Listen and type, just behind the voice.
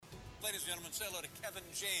gentlemen, say hello to Kevin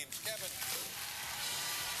James. Kevin.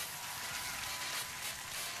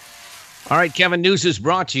 All right, Kevin, news is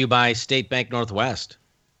brought to you by State Bank Northwest.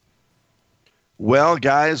 Well,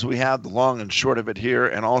 guys, we have the long and short of it here,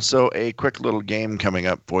 and also a quick little game coming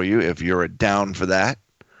up for you if you're down for that.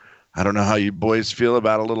 I don't know how you boys feel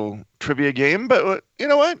about a little trivia game, but you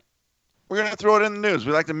know what? We're going to throw it in the news.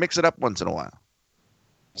 We like to mix it up once in a while.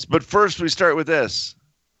 But first, we start with this.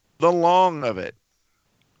 The long of it.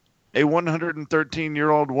 A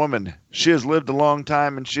 113-year-old woman. She has lived a long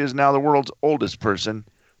time, and she is now the world's oldest person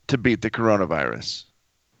to beat the coronavirus.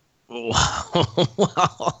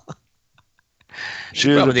 Wow.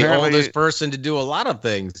 She is probably the oldest person to do a lot of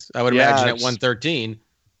things, I would imagine, at 113.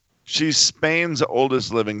 She's Spain's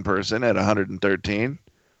oldest living person at 113.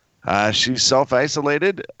 She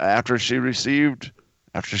self-isolated after she received.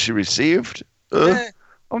 I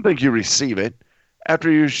don't think you receive it.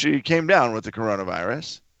 She came down with the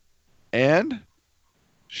coronavirus, and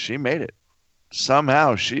she made it.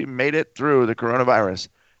 Somehow she made it through the coronavirus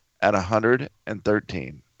at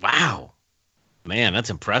 113. Wow. Man, that's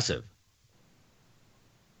impressive.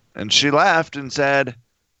 And she laughed and said,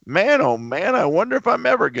 "Man, oh man, I wonder if I'm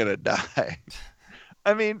ever going to die."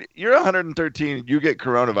 I mean, you're 113, you get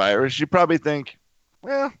coronavirus. You probably think,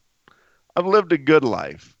 well, I've lived a good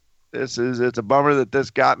life. It's a bummer that this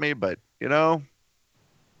got me, but, nah,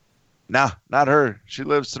 not her. She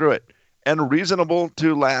lives through it. And reasonable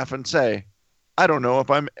to laugh and say, I don't know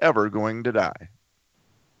if I'm ever going to die.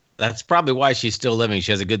 That's probably why she's still living.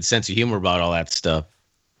 She has a good sense of humor about all that stuff.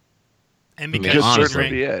 And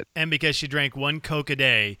because she drank one Coke a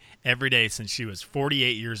day every day since she was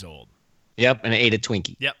 48 years old. Yep, and ate a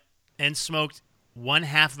Twinkie. Yep, and smoked one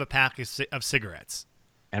half of a pack of cigarettes.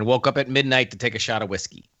 And woke up at midnight to take a shot of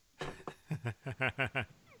whiskey.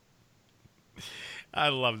 I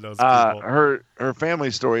love those people. Her family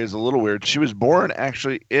story is a little weird. She was born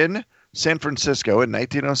actually in San Francisco in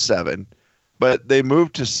 1907, but they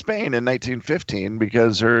moved to Spain in 1915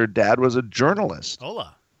 because her dad was a journalist.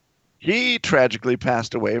 Hola. He tragically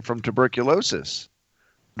passed away from tuberculosis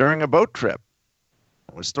during a boat trip.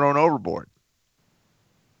 Was thrown overboard.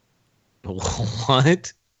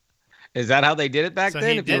 What? Is that how they did it back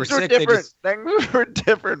then? If you were sick, things were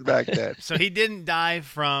different back then. So he didn't die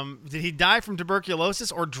from... Did he die from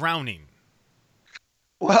tuberculosis or drowning?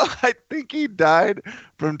 Well, I think he died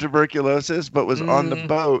from tuberculosis, but was on the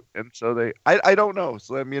boat, and so I don't know,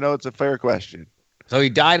 Slim. It's a fair question. So he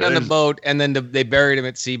died on the boat, and then they buried him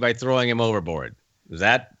at sea by throwing him overboard. Is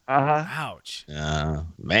that? Ouch.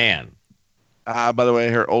 Man. By the way,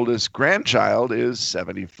 her oldest grandchild is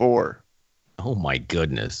 74. Oh, my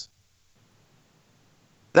goodness.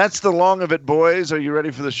 That's the long of it, boys. Are you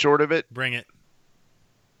ready for the short of it? Bring it.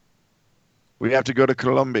 We have to go to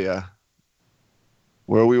Colombia,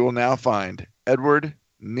 where we will now find Edward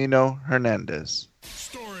Nino Hernandez,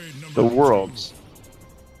 the world's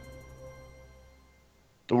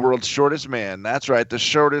shortest man. That's right, the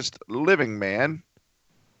shortest living man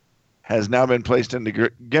has now been placed into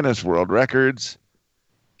Guinness World Records,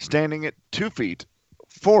 standing at 2 feet,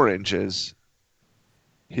 4 inches.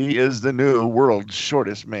 He is the new world's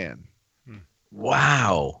shortest man.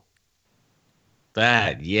 Wow.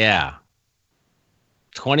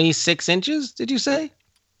 26 inches, did you say?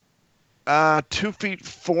 2 feet,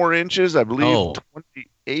 4 inches, I believe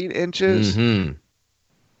 28 inches. Mm-hmm.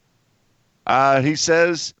 He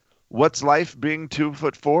says, what's life being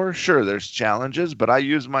 2'4"? Sure, there's challenges, but I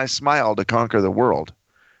use my smile to conquer the world.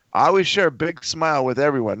 I always share a big smile with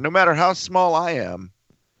everyone. No matter how small I am,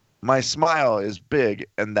 my smile is big,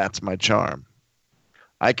 and that's my charm.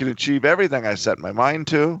 I can achieve everything I set my mind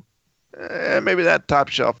to. Maybe that top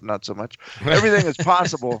shelf, not so much. Everything is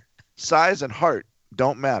possible. Size and heart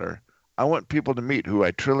don't matter. I want people to meet who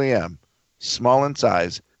I truly am. Small in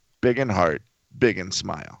size, big in heart, big in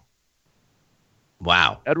smile.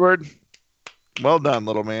 Wow. Edward, well done,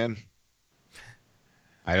 little man.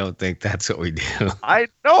 I don't think that's what we do. I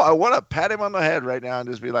know. I want to pat him on the head right now and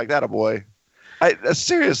just be like, that a boy.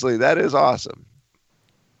 Seriously, that is awesome.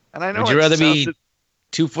 And I know. Would you rather be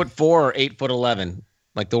 2'4" or 8'11",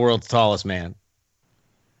 like the world's tallest man?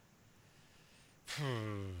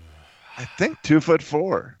 I think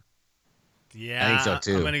 2'4". Yeah, I think so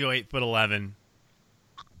too. I'm gonna go 8'11".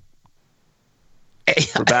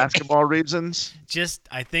 For basketball reasons. Just,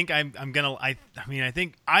 I think I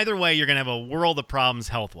think either way you're gonna have a world of problems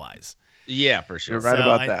health wise. Yeah, for sure. You're right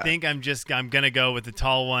about that. I think I'm gonna go with the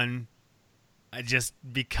tall one, just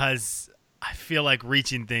because I feel like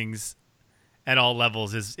reaching things at all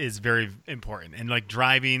levels is very important, and like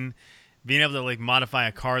driving, being able to like modify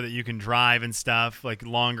a car that you can drive and stuff, like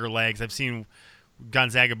longer legs. I've seen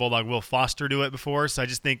Gonzaga Bulldog Will Foster do it before. So I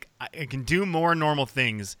just think I can do more normal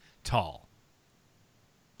things tall.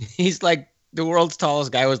 He's like the world's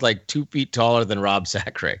tallest guy was like 2 feet taller than Rob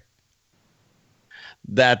Sacre.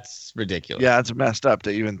 That's ridiculous. Yeah, it's messed up to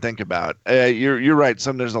even think about. You're right.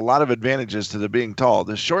 There's a lot of advantages to the being tall.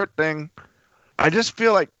 The short thing, I just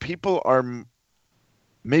feel like people are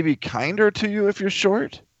maybe kinder to you if you're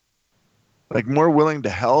short, like more willing to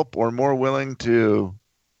help or more willing to.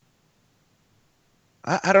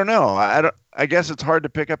 I don't know. I guess it's hard to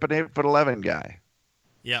pick up an 8'11" guy.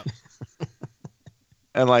 Yep.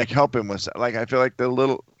 And like help him with, like, I feel like the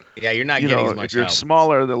little. Yeah, you're not getting as much if you're help.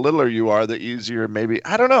 smaller, the littler you are, the easier maybe.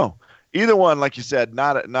 I don't know. Either one, like you said,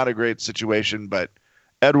 not a great situation. But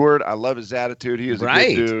Edward, I love his attitude. He is a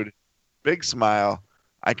good dude. Big smile.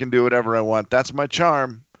 I can do whatever I want. That's my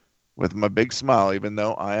charm with my big smile, even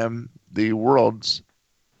though I am the world's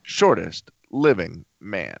shortest living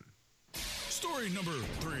man. Story number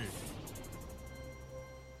 3.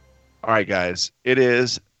 All right, guys. It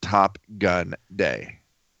is Top Gun Day.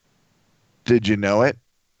 Did you know it?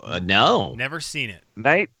 No. Never seen it.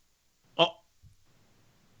 Night? Oh.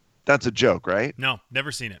 That's a joke, right? No,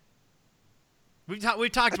 never seen it. We've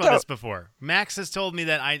talked about this before. Max has told me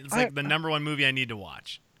that it's like the number one movie I need to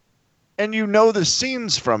watch. And you know the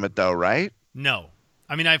scenes from it, though, right? No.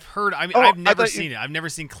 I mean, I've heard. I've never seen it. I've never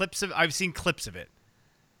seen clips of. I've seen clips of it.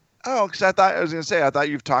 Oh, because I thought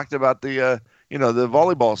you've talked about the the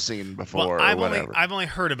volleyball scene before. Well, I've only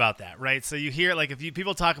heard about that, right? So you hear like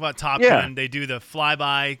people talk about Top Gun, they do the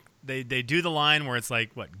flyby. They do the line where it's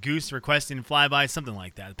like what Goose requesting flyby, something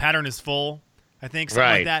like that. The pattern is full, I think, something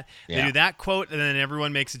like that. Yeah. They do that quote, and then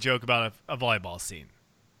everyone makes a joke about a volleyball scene.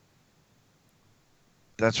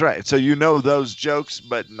 That's right. So you know those jokes,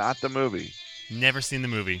 but not the movie. Never seen the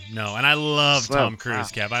movie, no. And I love Tom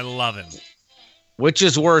Cruise, Kev. I love him. Which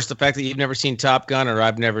is worse, the fact that you've never seen Top Gun or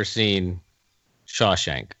I've never seen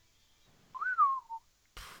Shawshank?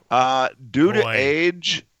 Due to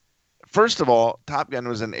age, first of all, Top Gun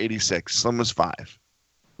was in '86. Slim was 5.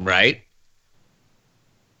 Right.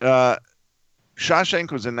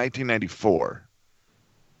 Shawshank was in 1994.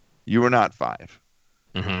 You were not 5.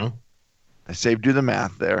 Mm-hmm. I saved you the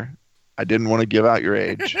math there. I didn't want to give out your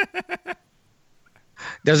age.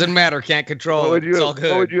 Doesn't matter. Can't control it. It's all good.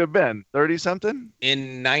 What would you have been? 30-something?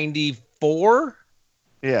 In 94?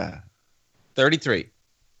 Yeah. 33.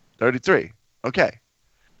 33. Okay.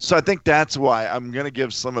 So I think that's why I'm going to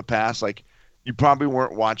give Slim a pass. Like, you probably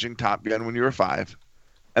weren't watching Top Gun when you were 5.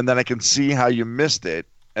 And then I can see how you missed it.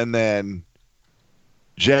 And then,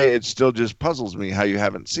 Jay, it still just puzzles me how you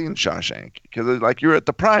haven't seen Shawshank. Because, like, you're at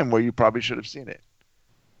the prime where you probably should have seen it.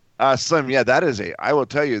 Slim, yeah, I will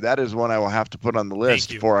tell you, that is one I will have to put on the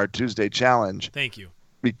list for our Tuesday challenge. Thank you.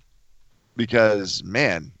 Because,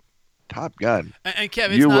 man, Top Gun. And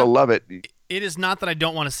Kev, you will love it. It is not that I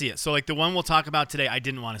don't want to see it. So, like, the one we'll talk about today, I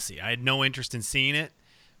didn't want to see. I had no interest in seeing it.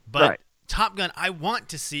 But Top Gun, I want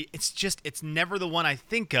to see. It's never the one I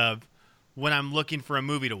think of when I'm looking for a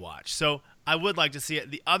movie to watch. So, I would like to see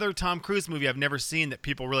it. The other Tom Cruise movie I've never seen that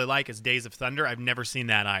people really like is Days of Thunder. I've never seen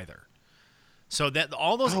that either. So that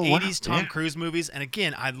all those 80s Tom Cruise movies, and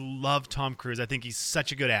again, I love Tom Cruise. I think he's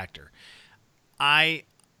such a good actor. I've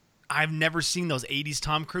never seen those 80s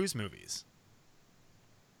Tom Cruise movies.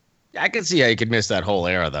 I can see how you could miss that whole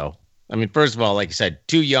era, though. I mean, first of all, like you said,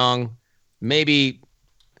 too young. Maybe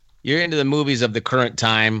you're into the movies of the current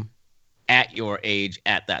time at your age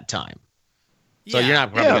at that time. So you're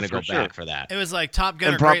not probably going to go back for that. It was like Top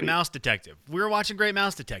Gun or Great Mouse Detective. We were watching Great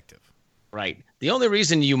Mouse Detective. Right. The only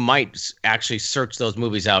reason you might actually search those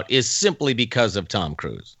movies out is simply because of Tom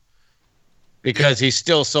Cruise. Because he's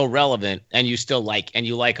still so relevant and you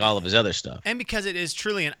like all of his other stuff. And because it is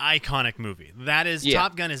truly an iconic movie.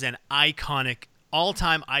 Top Gun is an iconic,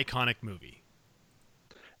 all-time iconic movie.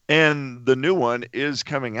 And the new one is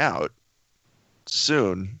coming out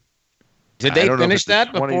soon. Did they finish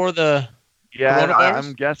that before the coronavirus?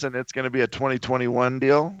 I'm guessing it's going to be a 2021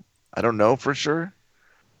 deal. I don't know for sure.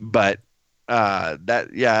 But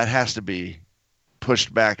it has to be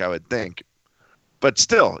pushed back, I would think. But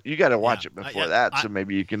still, you got to watch it before that, so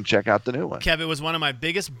maybe you can check out the new one. Kev, it was one of my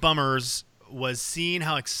biggest bummers was seeing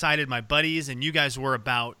how excited my buddies and you guys were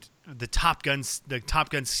about the Top Gun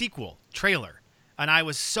sequel trailer. And I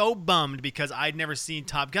was so bummed because I'd never seen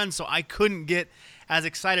Top Gun, so I couldn't get as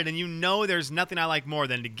excited. And there's nothing I like more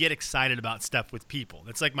than to get excited about stuff with people.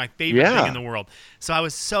 It's like my favorite thing in the world. So I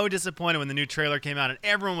was so disappointed when the new trailer came out and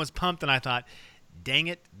everyone was pumped, and I thought, dang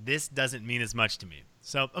it, this doesn't mean as much to me.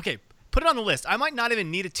 So, okay, put it on the list. I might not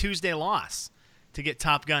even need a Tuesday loss to get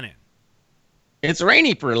Top Gun in. It's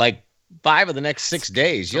rainy for like 5 of the next 6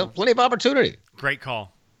 days. You'll have plenty of opportunity. Great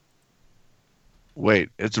call. Wait,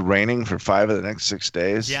 it's raining for 5 of the next 6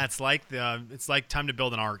 days? Yeah, it's like time to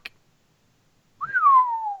build an ark.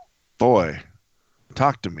 Boy,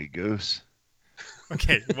 talk to me, Goose.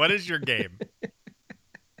 Okay, what is your game?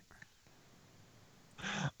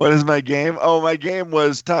 What is my game? Oh, my game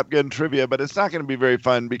was Top Gun trivia, but it's not going to be very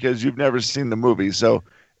fun because you've never seen the movie, so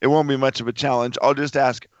it won't be much of a challenge. I'll just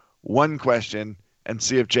ask one question and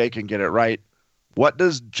see if Jay can get it right. What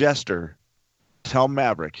does Jester tell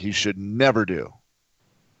Maverick he should never do?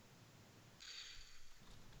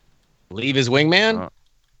 Leave his wingman?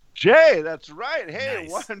 Jay, that's right. Hey,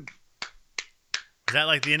 Nice. one. Is that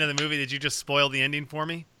like the end of the movie? Did you just spoil the ending for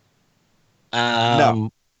me? Nah.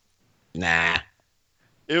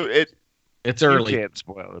 It's early. You can't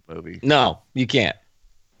spoil the movie. No, you can't.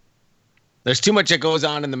 There's too much that goes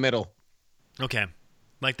on in the middle. Okay.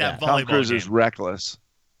 Like that Tom volleyball Cruise game. is reckless.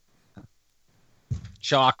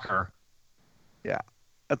 Shocker. Yeah,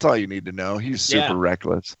 that's all you need to know. He's super Yeah.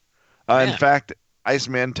 reckless. Yeah. In fact,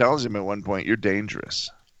 Iceman tells him at one point, "You're dangerous."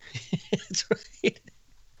 That's right.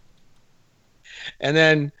 And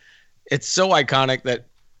then it's so iconic that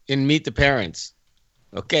in Meet the Parents,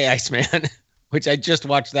 okay, Iceman, which I just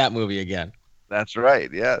watched that movie again. That's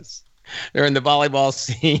right. Yes. They're in the volleyball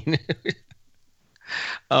scene.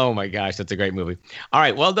 Oh my gosh, that's a great movie. All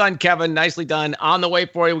right, well done, Kevin. Nicely done. On the way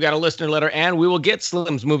for you, we got a listener letter, and we will get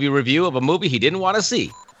Slim's movie review of a movie he didn't want to see.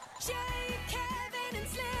 Jay, Kevin, and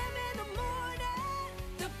Slim in the morning.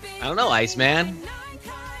 The big I don't know, Iceman. 99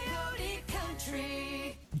 Coyote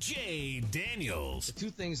Country. Jay Daniels. The 2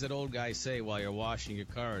 things that old guys say while you're washing your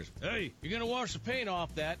cars. Hey, you're going to wash the paint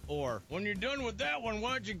off that, or when you're done with that one,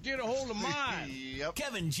 why don't you get a hold of mine? Yep.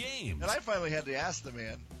 Kevin James. And I finally had to ask the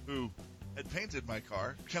man who had painted my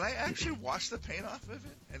car, can I actually wash the paint off of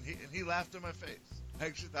it? And he laughed in my face. I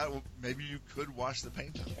actually thought, well, maybe you could wash the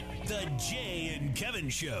paint off. The Jay and Kevin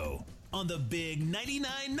Show on the Big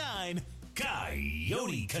 99.9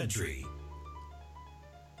 Coyote Country.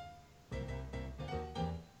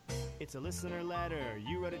 It's a listener letter.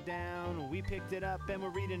 You wrote it down. We picked it up and we're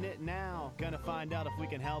reading it now. Gonna find out if we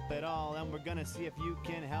can help at all. And we're gonna see if you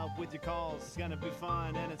can help with your calls. It's gonna be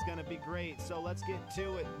fun and it's gonna be great. So let's get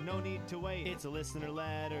to it. No need to wait. It's a listener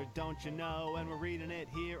letter, don't you know? And we're reading it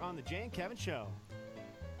here on the Jay and Kevin Show.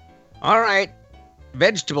 All right,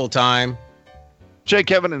 vegetable time. Jay,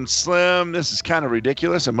 Kevin, and Slim, this is kind of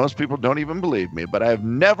ridiculous, and most people don't even believe me, but I have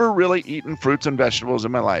never really eaten fruits and vegetables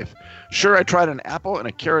in my life. Sure, I tried an apple and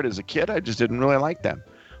a carrot as a kid. I just didn't really like them.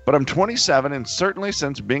 But I'm 27, and certainly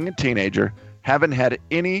since being a teenager, haven't had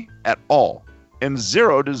any at all, and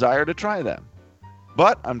zero desire to try them.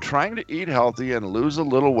 But I'm trying to eat healthy and lose a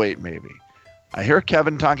little weight, maybe. I hear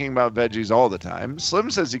Kevin talking about veggies all the time.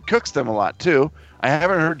 Slim says he cooks them a lot, too. I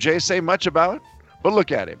haven't heard Jay say much about it. But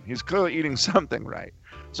look at him. He's clearly eating something right.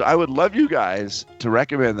 So I would love you guys to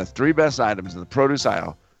recommend the 3 best items in the produce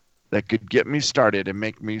aisle that could get me started and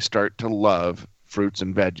make me start to love fruits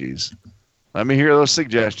and veggies. Let me hear those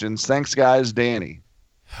suggestions. Thanks, guys. Danny.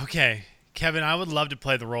 Okay, Kevin, I would love to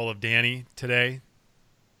play the role of Danny today.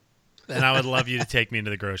 And I would love you to take me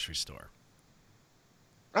into the grocery store.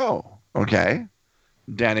 Oh, okay.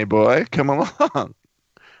 Danny boy, come along.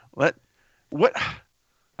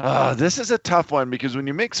 This is a tough one because when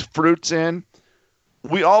you mix fruits in,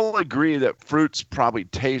 we all agree that fruits probably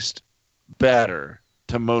taste better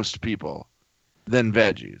to most people than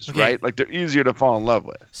veggies, Okay. right? Like they're easier to fall in love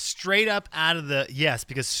with. Straight up out of their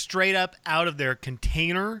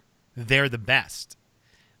container, they're the best.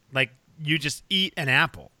 Like, you just eat an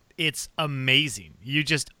apple. It's amazing. You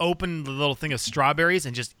just open the little thing of strawberries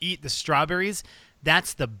and just eat the strawberries.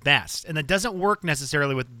 That's the best. And that doesn't work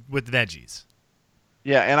necessarily with veggies.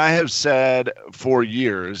 Yeah, and I have said for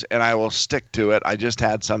years, and I will stick to it. I just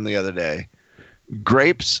had some the other day.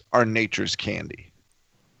 Grapes are nature's candy.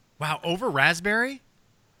 Wow, over raspberry?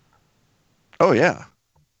 Oh, yeah.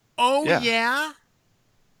 Oh, Yeah. yeah?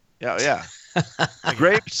 Yeah.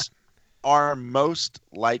 Grapes are most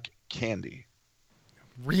like candy.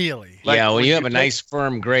 Really? Like, yeah, when when you you have a take- nice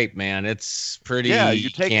firm grape, man, it's pretty Yeah, you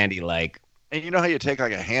take- candy-like. And you know how you take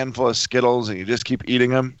like a handful of Skittles and you just keep eating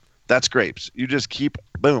them? That's grapes. You just keep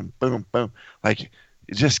boom, boom, boom. Like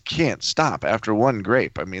you just can't stop after one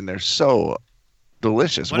grape. I mean, they're so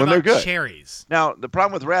delicious What when about they're good. cherries? Now, the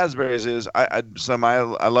problem with raspberries is I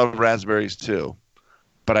love raspberries too,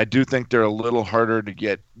 but I do think they're a little harder to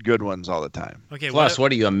get good ones all the time. Okay, Plus,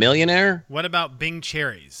 what are you, a millionaire? What about Bing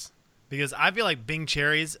cherries? Because I feel like Bing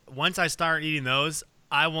cherries, once I start eating those,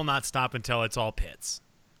 I will not stop until it's all pits.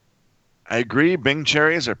 I agree. Bing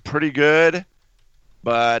cherries are pretty good,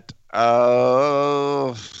 but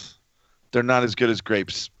they're not as good as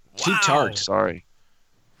grapes. Too Wow. tart. Sorry.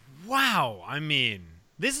 Wow. I mean,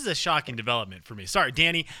 this is a shocking development for me. Sorry,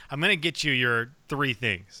 Danny. I'm going to get you your 3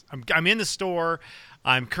 things. I'm in the store.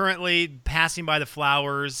 I'm currently passing by the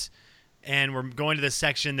flowers, and we're going to this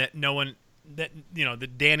section that the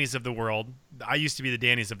Dannies of the world. I used to be the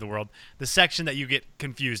Dannies of the world. The section that you get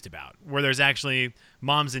confused about, where there's actually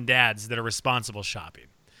moms and dads that are responsible shopping.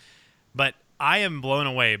 But I am blown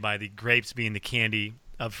away by the grapes being the candy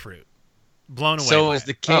of fruit. Blown away. So by is it.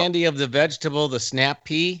 the candy of the vegetable the snap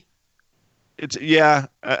pea?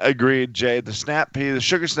 Agreed, Jay. The snap pea, the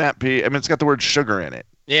sugar snap pea. I mean, it's got the word sugar in it.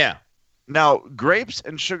 Yeah. Now, grapes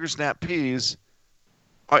and sugar snap peas,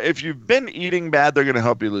 if you've been eating bad, they're going to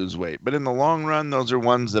help you lose weight. But in the long run, those are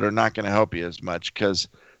ones that are not going to help you as much because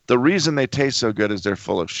the reason they taste so good is they're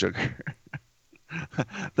full of sugar.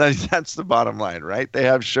 That's the bottom line, right? They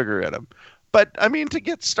have sugar in them. But I mean, to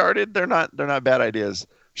get started, they're not bad ideas.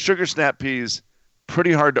 Sugar snap peas,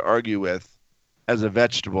 pretty hard to argue with as a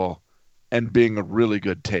vegetable, and being a really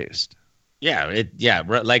good taste. Yeah.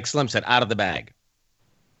 Like Slim said, out of the bag.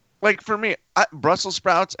 Like for me, Brussels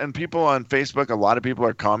sprouts, and people on Facebook, a lot of people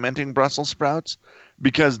are commenting Brussels sprouts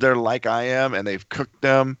because they're like I am, and they've cooked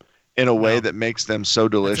them in a way that makes them so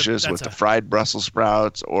delicious with the fried Brussels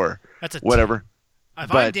sprouts or whatever.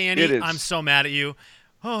 If I'm Danny, I'm so mad at you.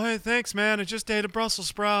 Oh, hey, thanks, man. I just ate a Brussels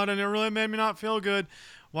sprout, and it really made me not feel good.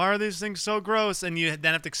 Why are these things so gross? And you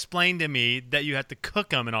then have to explain to me that you have to cook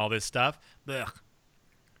them and all this stuff. Ugh.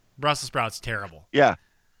 Brussels sprouts, terrible. Yeah.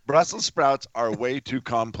 Brussels sprouts are way too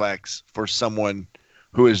complex for someone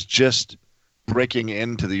who is just breaking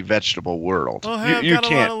into the vegetable world. Oh, hey, you I've got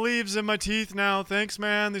can't. a lot of leaves in my teeth now. Thanks,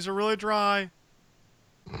 man. These are really dry.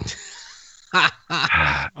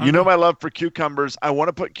 You know my love for cucumbers. I want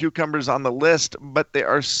to put cucumbers on the list, but they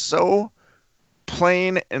are so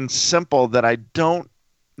plain and simple that I don't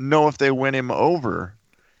know if they win him over.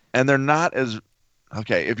 And they're not as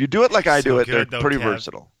okay. If you do it like I do it, they're pretty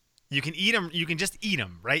versatile. You can eat them. You can just eat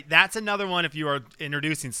them, right? That's another one. If you are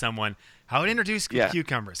introducing someone, I would introduce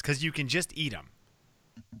cucumbers because you can just eat them.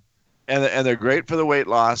 And they're great for the weight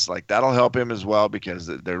loss. Like that'll help him as well because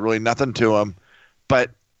they're really nothing to them.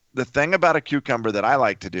 But the thing about a cucumber that I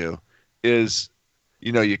like to do is,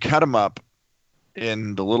 you cut them up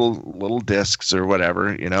in the little discs or whatever,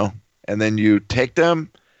 and then you take them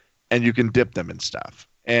and you can dip them in stuff.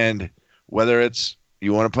 And whether it's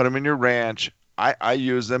you want to put them in your ranch, I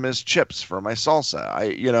use them as chips for my salsa.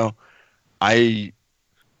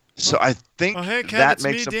 So I think hey, Kev, that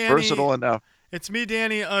makes them versatile enough. It's me,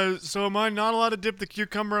 Danny. So am I not allowed to dip the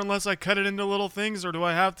cucumber unless I cut it into little things, or do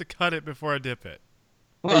I have to cut it before I dip it?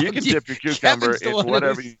 Well, you can dip your cucumber in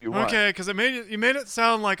whatever you want. Okay, because you made it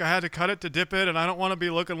sound like I had to cut it to dip it, and I don't want to be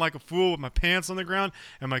looking like a fool with my pants on the ground,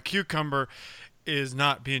 and my cucumber is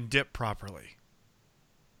not being dipped properly.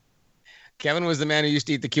 Kevin was the man who used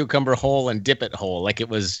to eat the cucumber whole and dip it whole, like it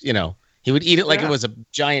was, he would eat it like it was a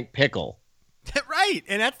giant pickle. Right,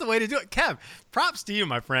 and that's the way to do it. Kev, props to you,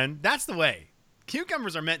 my friend. That's the way.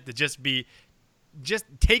 Cucumbers are meant to just be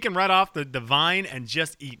taken right off the vine and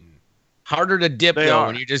just eaten. Harder to dip, though,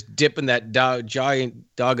 when you're just dipping that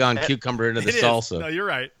giant doggone cucumber into the salsa. No, you're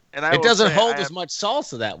right. And it doesn't hold as much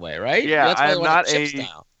salsa that way, right? Yeah, that's why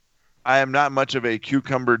I am not much of a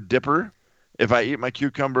cucumber dipper. If I eat my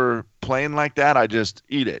cucumber plain like that, I just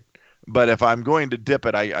eat it. But if I'm going to dip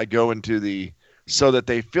it, I go into so that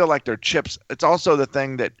they feel like they're chips. It's also the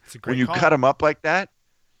thing that when you cut them up like that,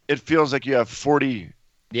 it feels like you have 40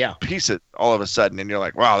 pieces all of a sudden, and you're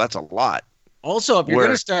like, wow, that's a lot. Also, if you're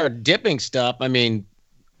going to start dipping stuff, I mean,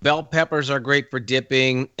 bell peppers are great for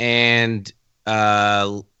dipping, and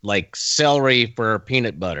like celery for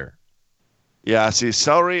peanut butter. Yeah, see,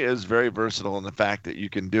 celery is very versatile in the fact that you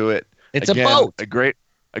can do it. It's a boat. A great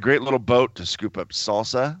little boat to scoop up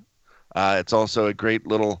salsa. It's also a great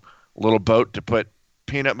little boat to put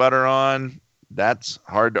peanut butter on. That's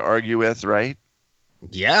hard to argue with, right?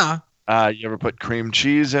 Yeah. You ever put cream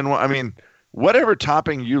cheese in one? I mean, whatever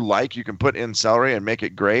topping you like, you can put in celery and make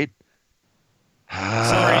it great.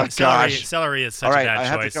 Celery is such a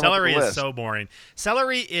bad choice. Celery is so boring.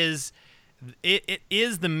 Celery is it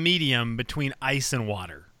is the medium between ice and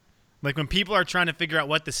water. Like when people are trying to figure out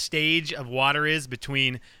what the stage of water is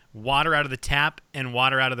between water out of the tap and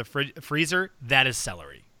water out of the freezer, that is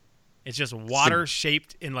celery. It's just water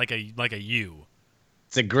shaped in like a U.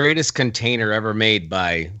 It's the greatest container ever made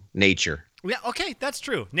by nature. Yeah, okay, that's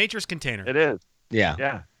true. Nature's container. It is. Yeah.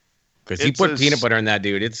 Yeah. Because you put peanut butter in that,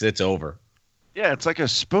 dude, it's over. Yeah, it's like a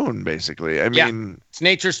spoon, basically. I mean, it's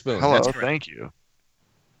nature's spoon. Hello, That's correct. thank you.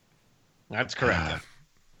 That's correct.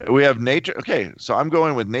 We have nature. Okay, so I'm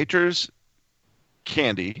going with nature's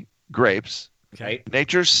candy, grapes, Okay.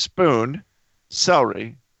 Nature's Spoon,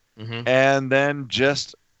 celery, Mm-hmm. and then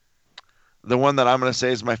just the one that I'm going to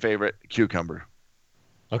say is my favorite, cucumber.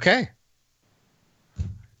 Okay.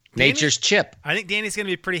 Nature's Chip. I think Danny's going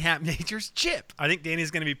to be pretty happy. Nature's Chip. I think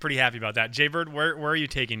Danny's going to be pretty happy about that. Jaybird, where are you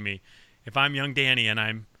taking me? If I'm young Danny and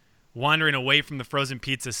I'm wandering away from the frozen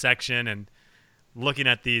pizza section and looking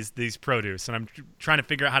at these produce, and I'm trying to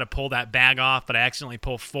figure out how to pull that bag off, but I accidentally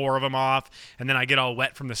pull 4 of them off, and then I get all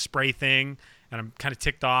wet from the spray thing, and I'm kind of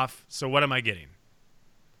ticked off. So what am I getting?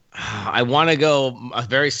 I want to go a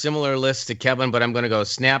very similar list to Kevin, but I'm going to go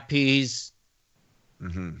snap peas.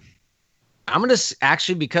 Mm-hmm. I'm going to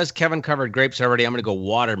actually, because Kevin covered grapes already, I'm going to go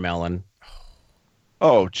watermelon.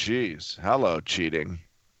 Oh, geez. Hello, cheating.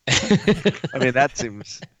 I mean, that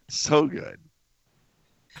seems so good.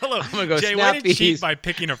 Hello, I'm gonna go Jay, snap way to cheat peas. by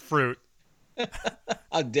picking a fruit.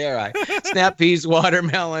 How dare I? Snap peas,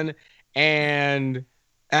 watermelon, and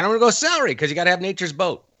I'm going to go celery because you got to have Nature's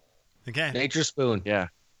Boat. Okay. Nature's Spoon. Yeah.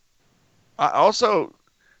 Also,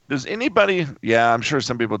 does anybody, yeah, I'm sure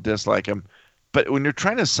some people dislike him, but when you're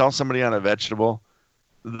trying to sell somebody on a vegetable,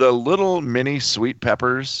 the little mini sweet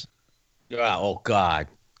peppers, Oh, God.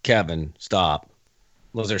 Kevin, stop.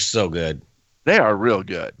 Those are so good. they are real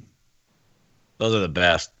good. Those are the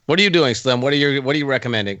best. What are you doing, Slim? What are you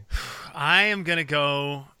recommending? I am going to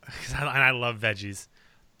go, and I love veggies.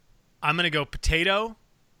 I'm going to go potato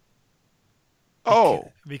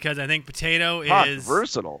Oh, because I think potato is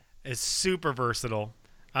versatile. super versatile.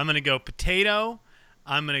 I'm going to go potato.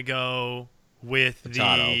 I'm going to go with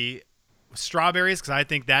the strawberries because I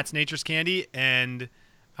think that's nature's candy, and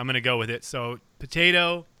I'm going to go with it. So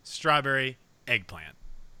potato, strawberry, eggplant.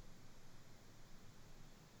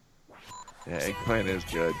 Yeah, eggplant is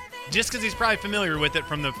good. Just because he's probably familiar with it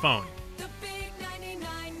from the phone. The big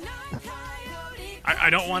 99.9 Coyote I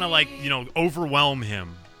don't want to, overwhelm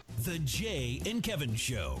him. The Jay and Kevin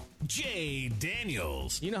Show. Jay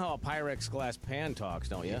Daniels. You know how a Pyrex glass pan talks,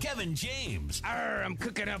 don't you? Kevin James. Arr, I'm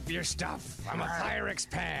cooking up your stuff. I'm a Pyrex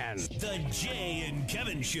pan. The Jay and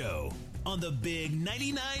Kevin Show on the big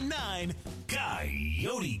 99.9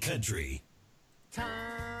 Coyote Country.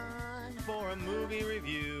 Time for a movie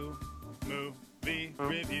review. Movie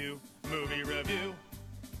review.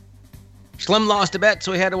 Slim lost a bet,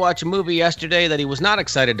 so he had to watch a movie yesterday that he was not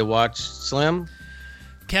excited to watch. Slim?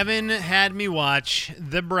 Kevin had me watch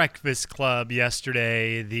The Breakfast Club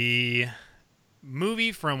yesterday, the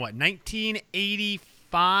movie from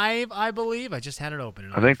 1985, I believe. I just had it open.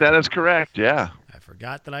 I think that is correct, yeah. I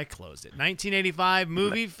forgot that I closed it. 1985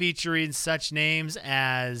 movie featuring such names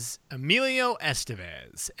as Emilio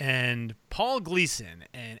Estevez and Paul Gleason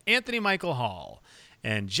and Anthony Michael Hall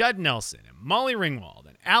and Judd Nelson and Molly Ringwald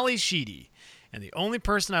and Ali Sheedy. And the only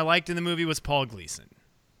person I liked in the movie was Paul Gleason.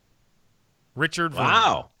 Richard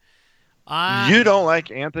Vaughn. Wow. You don't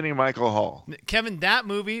like Anthony Michael Hall. Kevin, that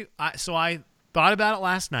movie, I thought about it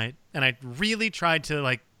last night, and I really tried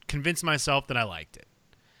to convince myself that I liked it.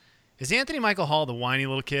 Is Anthony Michael Hall the whiny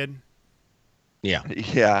little kid? Yeah.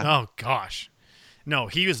 Yeah. Oh, gosh. No,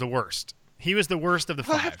 he was the worst. He was the worst of the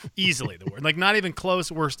 5. Easily the worst. Not even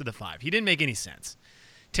close, worst of the 5. He didn't make any sense.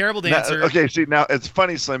 Terrible dancer. Now, okay, see, now it's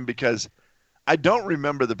funny, Slim, because I don't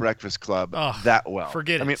remember The Breakfast Club that well.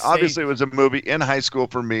 Forget it. I mean, obviously it was a movie in high school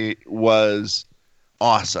for me, was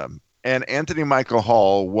awesome. And Anthony Michael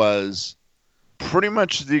Hall was pretty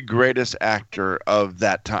much the greatest actor of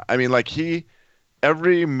that time. I mean,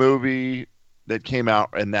 every movie that came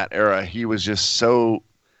out in that era, he was just so,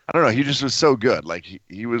 I don't know, he just was so good.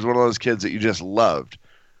 He was one of those kids that you just loved.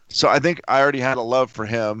 So I think I already had a love for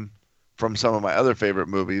him from some of my other favorite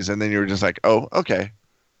movies. And then you were just like, oh, okay.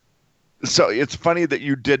 So it's funny that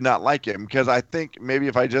you did not like him, because I think maybe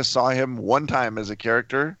if I just saw him one time as a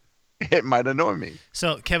character, it might annoy me.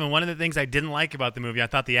 So, Kevin, one of the things I didn't like about the movie, I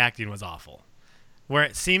thought the acting was awful. Where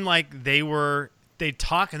it seemed like they'd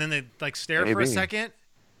talk and then they'd stare for a Maybe. second.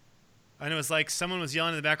 And it was like someone was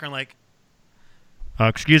yelling in the background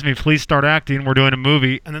excuse me, please start acting. We're doing a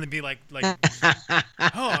movie. And then they'd be like, oh,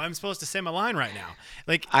 I'm supposed to say my line right now.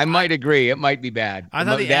 I might agree. It might be bad. I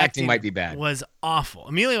thought the acting might be bad. Was awful.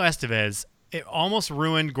 Emilio Estevez, it almost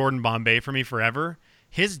ruined Gordon Bombay for me forever.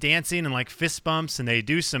 His dancing and fist bumps, and they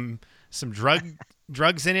do some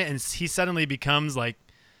drugs in it, and he suddenly becomes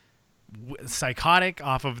psychotic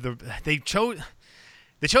off of they chose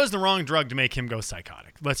the wrong drug to make him go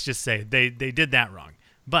psychotic. Let's just say they did that wrong.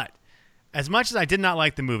 But as much as I did not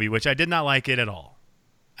like the movie, which I did not like it at all,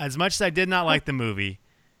 as much as I did not like the movie,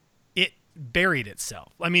 it buried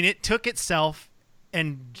itself. I mean, it took itself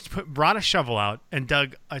and brought a shovel out and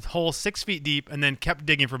dug a hole 6 feet deep and then kept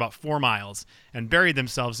digging for about 4 miles and buried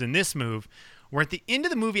themselves in this move where at the end of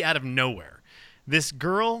the movie, out of nowhere, this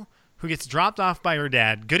girl who gets dropped off by her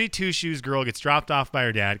dad, Goody Two-Shoes girl gets dropped off by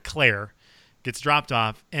her dad, Claire, gets dropped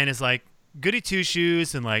off and is like Goody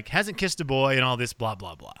Two-Shoes and like hasn't kissed a boy and all this blah,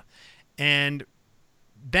 blah, blah. And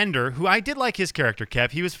Bender, who I did like his character,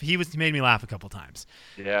 Kev, he made me laugh a couple times.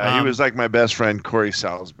 Yeah, he was like my best friend, Corey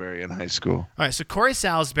Salisbury, in high school. All right, so Corey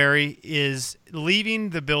Salisbury is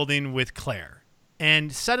leaving the building with Claire.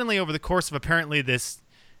 And suddenly, over the course of apparently this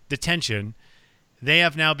detention, they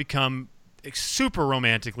have now become super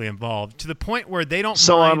romantically involved to the point where they don't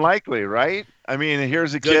So mind. unlikely, right? I mean,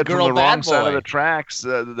 here's a Good kid girl, from the bad wrong side boy. of the tracks,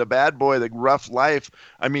 the bad boy, the rough life.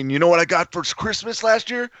 I mean, you know what I got for Christmas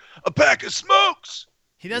last year? A pack of smokes.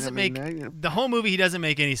 He doesn't I mean, make the whole movie. He doesn't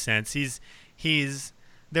make any sense.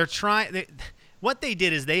 They're trying. What they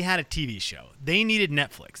did is they had a TV show. They needed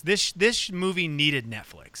Netflix. This movie needed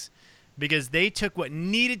Netflix because they took what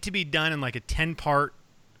needed to be done in like a 10-part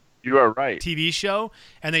You are right. TV show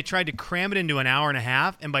and they tried to cram it into an hour and a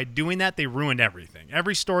half. And by doing that, they ruined everything.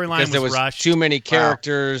 Every storyline Because there was rushed. too many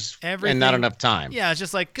characters Everything. and not enough time. Yeah, it's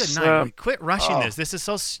just like, good So- night. Quit rushing oh. this. This is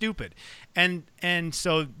so stupid. And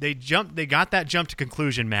so they got that jump to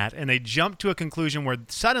conclusion, Matt, and they jumped to a conclusion where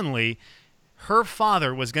suddenly her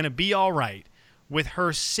father was going to be all right with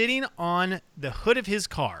her sitting on the hood of his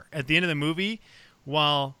car at the end of the movie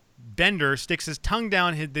while Bender sticks his tongue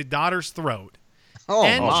down the daughter's throat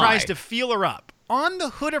and my. tries to feel her up on the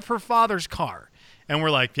hood of her father's car. And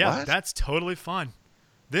we're like, yeah, What? that's totally fun.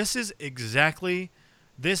 This movie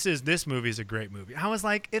is a great movie. I was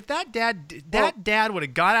like, if that dad would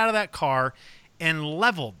have got out of that car and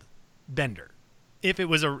leveled Bender, if it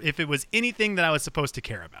was anything that I was supposed to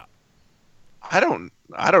care about. I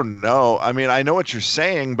don't know. I mean, I know what you're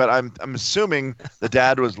saying, but I'm assuming the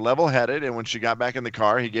dad was level-headed, and when she got back in the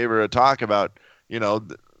car, he gave her a talk about,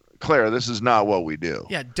 Claire, this is not what we do.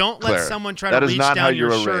 Yeah, don't Claire, let someone try that to is reach not how down you your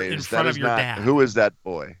were shirt in raised. front That of is your not- dad. Who is that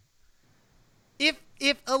boy?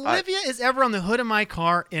 If Olivia is ever on the hood of my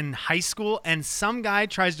car in high school and some guy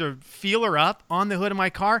tries to feel her up on the hood of my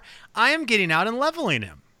car, I am getting out and leveling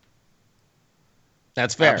him.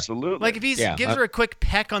 That's fair. Absolutely. Like if he Yeah. gives her a quick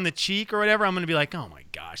peck on the cheek or whatever, I'm going to be like, oh my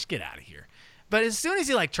gosh, get out of here. But as soon as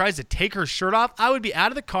he like tries to take her shirt off, I would be out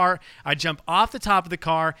of the car. I'd jump off the top of the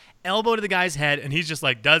car, elbow to the guy's head, and he's just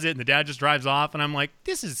like does it, and the dad just drives off, and I'm like,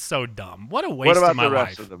 this is so dumb. What a waste What about of my the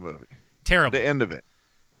rest life. of the movie? Terrible. The end of it.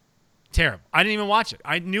 Terrible. I didn't even watch it.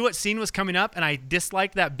 I knew what scene was coming up, and I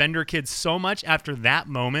disliked that Bender kid so much after that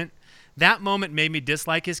moment. That moment made me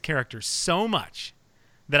dislike his character so much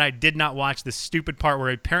that I did not watch the stupid part where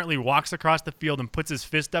he apparently walks across the field and puts his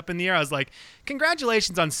fist up in the air. I was like,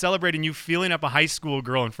 congratulations on celebrating you feeling up a high school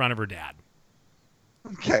girl in front of her dad.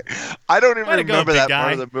 Okay. I don't even Way to go, remember big that guy.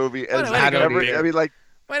 part of the movie. Way to As go, never, big guy. I mean, like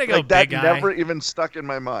Way to go, that big guy. never even stuck in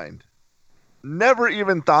my mind. Never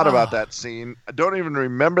even thought about that scene. I don't even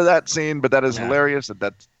remember that scene, but that is hilarious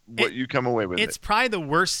that's what you come away with. It's probably the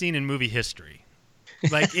worst scene in movie history.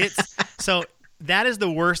 Like so that is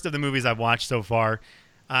the worst of the movies I've watched so far.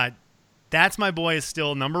 That's My Boy is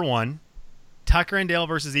still number 1. Tucker and Dale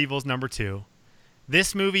versus Evil is number 2.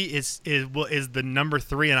 This movie is the number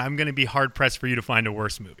 3, and I'm going to be hard pressed for you to find a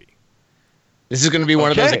worse movie. This is going to be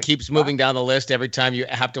one of those Okay. that keeps moving down the list every time you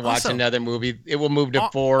have to watch Also, another movie. It will move to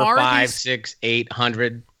are 4, 5, these- 6,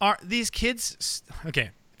 800. Are these kids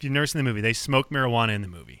okay? If you've never seen the movie, they smoke marijuana in the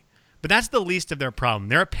movie, but that's the least of their problem.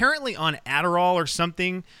 They're apparently on Adderall or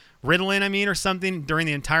something, Ritalin, or something during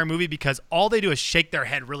the entire movie because all they do is shake their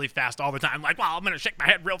head really fast all the time. Like, wow, I'm gonna shake my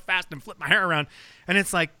head real fast and flip my hair around, and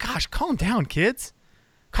it's like, gosh, calm down, kids,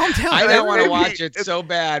 calm down. I don't want to Maybe watch it it's- so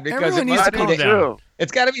bad because Everyone it needs must to be calm the, down. True.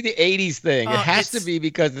 it's got to be the 80s thing. It has to it's- be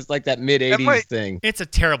because it's like that mid 80s might- thing. It's a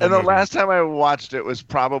terrible And the movie. last time I watched it was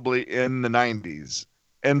probably in the 90s.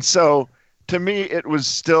 And so to me, it was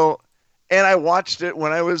still, and I watched it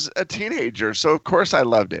when I was a teenager. So of course I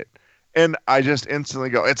loved it. And I just instantly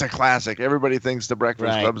go, it's a classic. Everybody thinks The Breakfast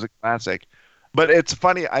Right. Club's a classic. But it's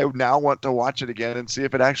funny. I now want to watch it again and see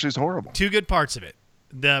if it actually is horrible. Two good parts of it.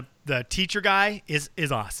 The teacher guy is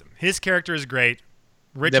awesome. His character is great.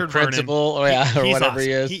 Richard The principal, Vernon, or he's whatever awesome.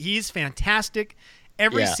 he is. He's fantastic.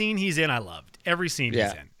 Every Yeah. scene he's in, I loved. Every scene Yeah.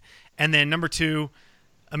 he's in. And then number 2,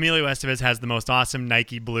 Emilio Estevez has the most awesome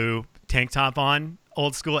Nike blue tank top on,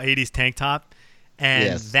 old school 80s tank top, and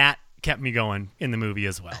Yes. that kept me going in the movie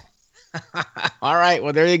as well. All right.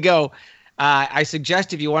 Well, there you go. I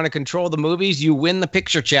suggest if you want to control the movies, you win the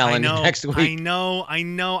picture challenge next week. I know.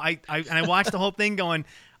 And I watched the whole thing going,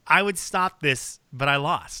 I would stop this, but I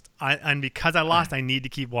lost. And because I lost, I need to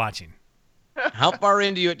keep watching. How far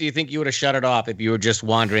into it do you think you would have shut it off if you were just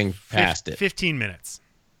wandering past it? 15 minutes.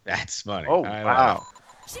 That's funny. Oh, I love wow.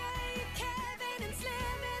 Jay, Kevin,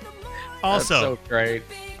 Also, so great.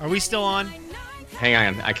 are we still on? Hang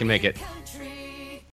on, I can make it.